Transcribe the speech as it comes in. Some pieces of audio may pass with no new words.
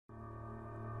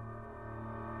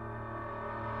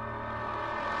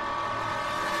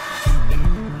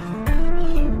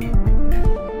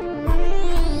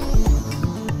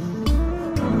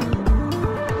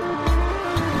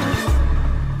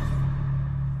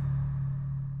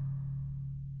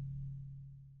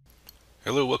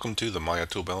Hello, welcome to the Maya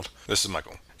Toolbelt. This is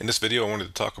Michael. In this video, I wanted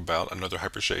to talk about another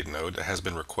Hypershade node that has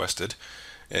been requested,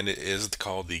 and it is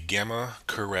called the Gamma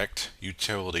Correct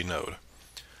Utility node.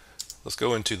 Let's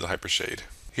go into the Hypershade.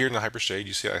 Here in the Hypershade,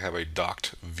 you see I have a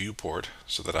docked viewport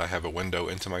so that I have a window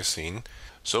into my scene.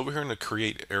 So over here in the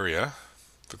Create area,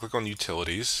 if I click on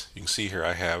Utilities, you can see here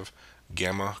I have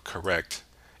Gamma Correct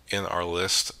in our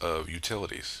list of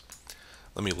utilities.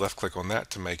 Let me left click on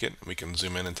that to make it, and we can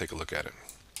zoom in and take a look at it.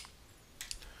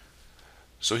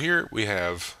 So here we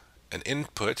have an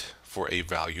input for a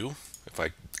value. If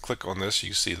I click on this,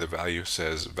 you see the value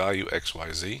says value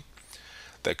XYZ.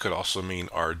 That could also mean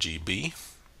RGB.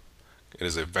 It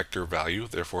is a vector value,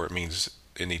 therefore it means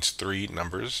it needs three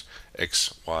numbers,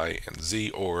 X, Y, and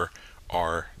Z, or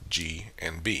R, G,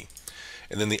 and B.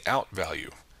 And then the out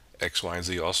value, X, Y, and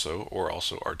Z also, or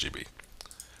also RGB.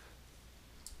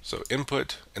 So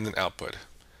input and then output.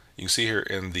 You can see here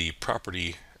in the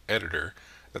property editor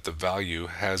that the value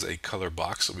has a color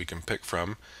box that we can pick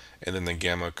from, and then the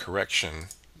gamma correction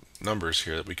numbers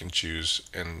here that we can choose,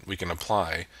 and we can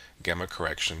apply gamma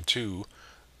correction to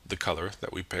the color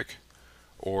that we pick,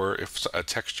 or if a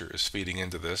texture is feeding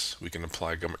into this, we can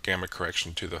apply gamma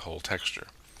correction to the whole texture.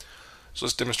 So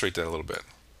let's demonstrate that a little bit.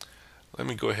 Let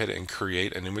me go ahead and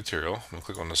create a new material. I'm going to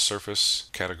click on the surface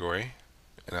category,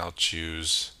 and I'll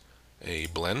choose a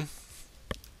blend.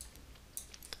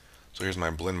 So here's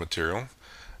my blend material.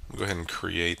 I'll go ahead and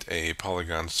create a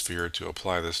polygon sphere to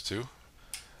apply this to.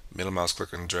 Middle mouse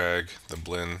click and drag the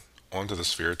blend onto the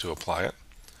sphere to apply it.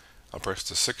 I'll press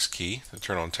the 6 key to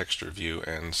turn on texture view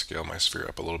and scale my sphere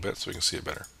up a little bit so we can see it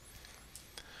better.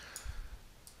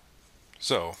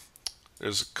 So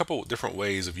there's a couple different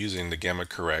ways of using the Gamma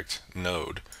Correct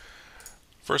node.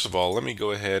 First of all, let me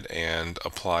go ahead and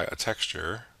apply a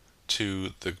texture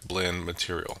to the blend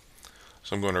material.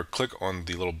 So I'm going to click on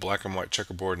the little black and white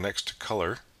checkerboard next to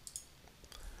color,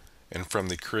 and from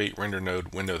the Create Render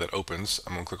Node window that opens,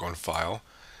 I'm going to click on File,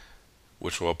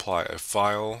 which will apply a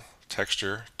file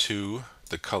texture to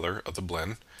the color of the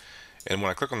blend. And when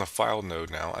I click on the File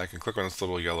node now, I can click on this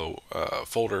little yellow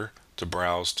folder to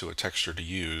browse to a texture to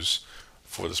use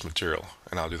for this material,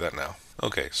 and I'll do that now.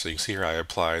 Okay, so you can see here I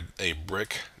applied a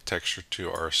brick texture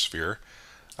to our sphere.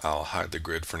 I'll hide the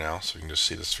grid for now so you can just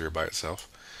see the sphere by itself.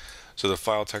 So the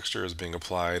file texture is being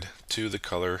applied to the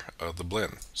color of the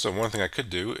blend. So one thing I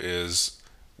could do is,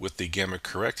 with the Gamma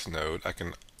Correct node, I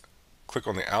can click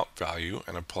on the out value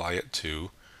and apply it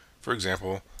to, for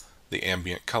example, the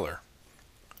ambient color.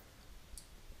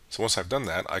 So once I've done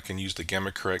that, I can use the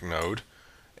Gamma Correct node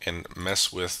and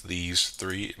mess with these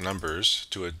three numbers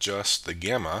to adjust the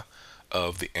gamma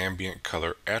of the ambient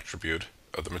color attribute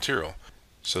of the material.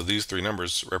 So these three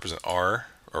numbers represent R,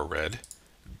 or red,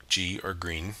 G, or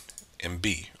green, and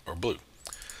B, or blue.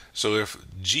 So if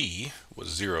G was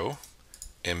 0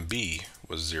 and B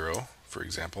was 0, for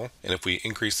example, and if we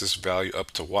increase this value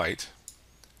up to white,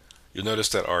 you'll notice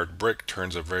that our brick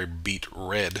turns a very beet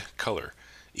red color,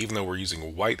 even though we're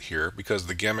using white here, because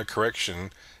the gamma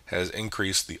correction has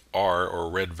increased the R, or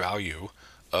red value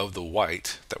of the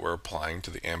white that we're applying to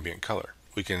the ambient color.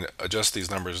 We can adjust these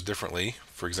numbers differently.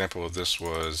 For example, if this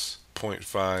was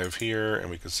 0.5 here, and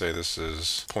we could say this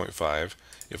is 0.5.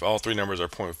 If all three numbers are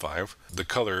 0.5, the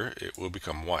color, it will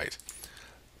become white.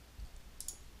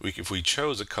 If we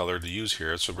chose a color to use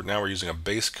here, so now we're using a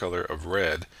base color of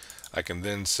red, I can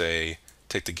then say,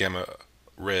 take the gamma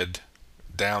red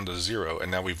down to 0, and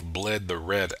now we've bled the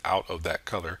red out of that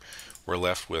color. We're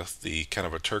left with the kind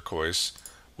of a turquoise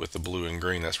with the blue and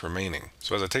green that's remaining.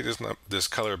 So as I take this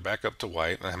color back up to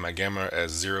white, and I have my gamma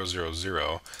as 0, 0,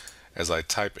 0, as I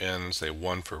type in, say,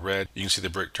 1 for red, you can see the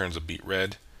brick turns a beet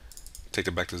red. Take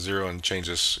it back to 0 and change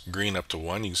this green up to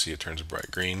 1, you can see it turns a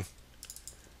bright green,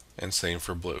 and same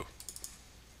for blue.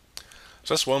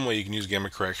 So that's one way you can use gamma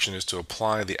correction, is to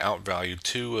apply the out value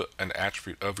to an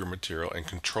attribute of your material and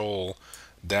control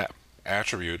that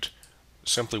attribute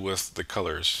simply with the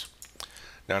colors.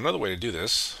 Now another way to do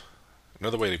this,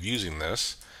 another way of using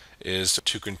this, is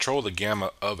to control the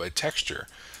gamma of a texture.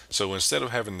 So instead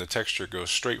of having the texture go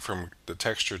straight from the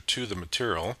texture to the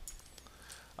material,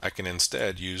 I can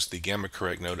instead use the Gamma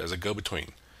Correct node as a go-between.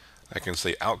 I can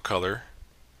say out color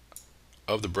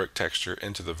of the brick texture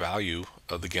into the value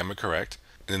of the Gamma Correct,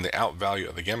 and then the out value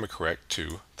of the Gamma Correct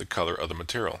to the color of the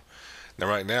material. Now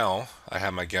right now, I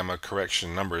have my Gamma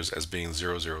Correction numbers as being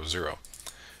 0, 0, 0.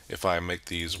 If I make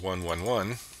these 1, 1,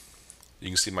 1, you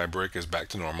can see my brick is back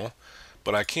to normal.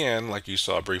 But I can, like you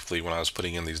saw briefly when I was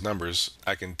putting in these numbers,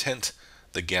 I can tint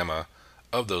the gamma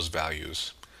of those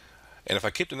values. And if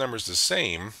I keep the numbers the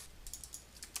same,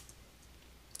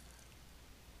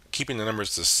 keeping the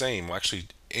numbers the same will actually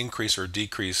increase or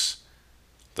decrease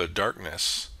the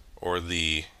darkness or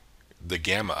the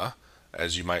gamma,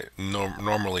 as you might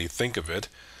normally think of it,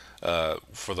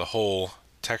 for the whole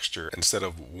texture instead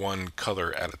of one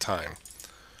color at a time.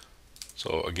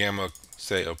 So a gamma,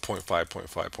 say, of 0.5,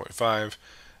 0.5, 0.5,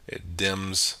 it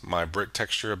dims my brick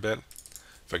texture a bit.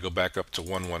 If I go back up to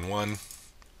 111,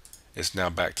 it's now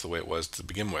back to the way it was to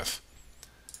begin with.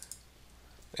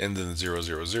 And then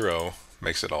 000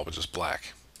 makes it all just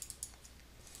black.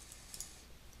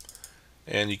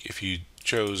 And if you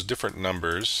chose different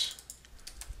numbers,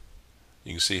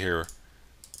 you can see here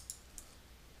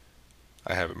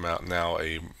I have it now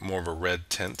a more of a red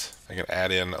tint. I can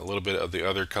add in a little bit of the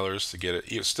other colors to get it.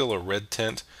 It's still a red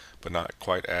tint, but not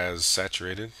quite as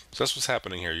saturated. So that's what's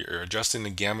happening here. You're adjusting the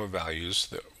gamma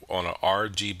values on an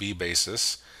RGB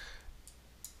basis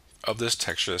of this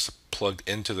texture that's plugged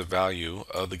into the value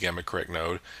of the gamma correct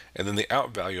node, and then the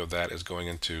out value of that is going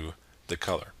into the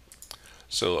color.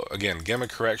 So again, gamma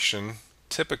correction,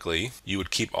 typically you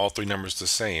would keep all three numbers the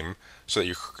same so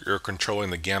that you're controlling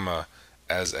the gamma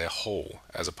as a whole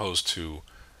as opposed to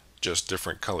just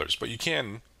different colors. But you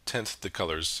can tint the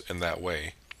colors in that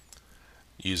way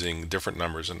using different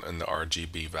numbers in the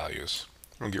RGB values.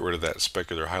 I'm going to get rid of that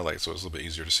specular highlight so it's a little bit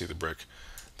easier to see the brick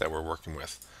that we're working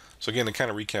with. So again, to kind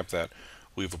of recap that,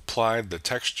 we've applied the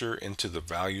texture into the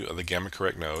value of the gamma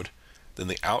correct node. Then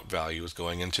the out value is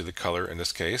going into the color in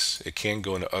this case. It can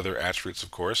go into other attributes,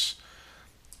 of course.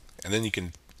 And then you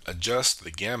can adjust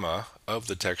the gamma of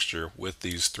the texture with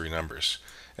these three numbers.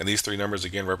 And these three numbers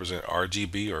again represent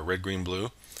RGB, or red, green,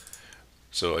 blue.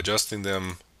 So adjusting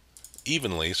them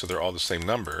evenly so they're all the same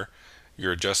number,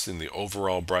 you're adjusting the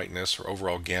overall brightness or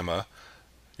overall gamma.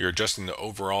 You're adjusting the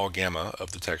overall gamma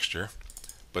of the texture.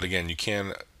 But again, you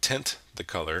can tint the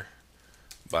color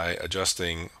by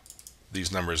adjusting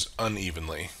these numbers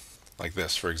unevenly, like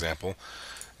this, for example,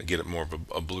 and get it more of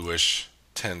a bluish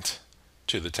tint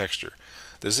to the texture.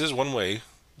 This is one way.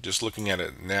 Just looking at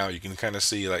it now, you can kind of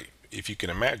see, like, if you can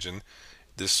imagine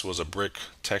this was a brick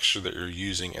texture that you're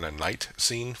using in a night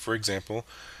scene, for example,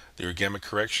 your gamma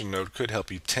correction node could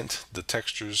help you tint the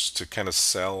textures to kind of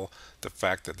sell the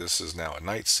fact that this is now a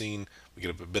night scene. We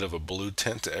get a bit of a blue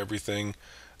tint to everything,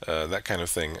 that kind of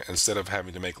thing. Instead of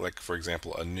having to make, like, for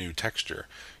example, a new texture,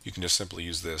 you can just simply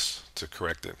use this to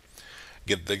correct it.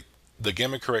 The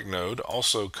gamma correct node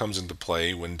also comes into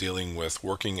play when dealing with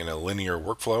working in a linear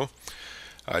workflow.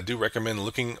 I do recommend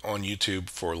looking on YouTube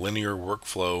for linear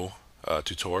workflow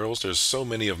tutorials. There's so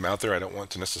many of them out there. I don't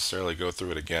want to necessarily go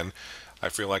through it again. I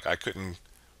feel like I couldn't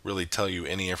really tell you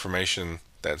any information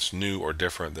that's new or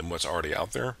different than what's already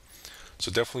out there.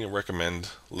 So definitely recommend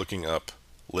looking up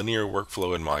linear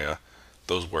workflow in Maya,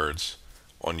 those words,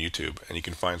 on YouTube, and you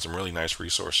can find some really nice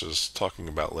resources talking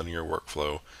about linear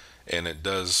workflow, and it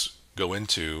does go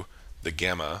into the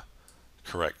gamma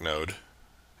correct node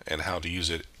and how to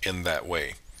use it in that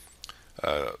way.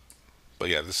 But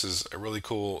yeah, this is a really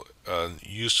cool,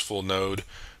 useful node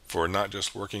for not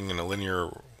just working in a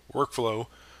linear workflow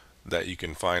that you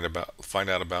can find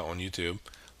out about on YouTube,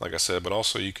 like I said, but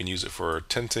also you can use it for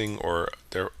tinting or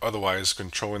otherwise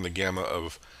controlling the gamma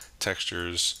of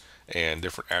textures and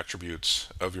different attributes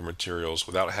of your materials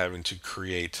without having to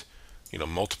create,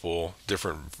 multiple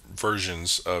different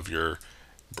versions of your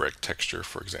brick texture,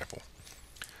 for example.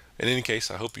 In any case,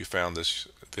 I hope you found this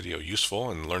video useful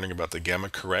in learning about the gamma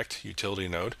correct utility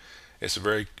node. It's a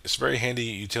very handy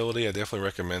utility. I definitely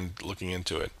recommend looking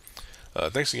into it.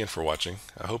 Thanks again for watching.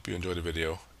 I hope you enjoyed the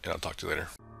video, and I'll talk to you later.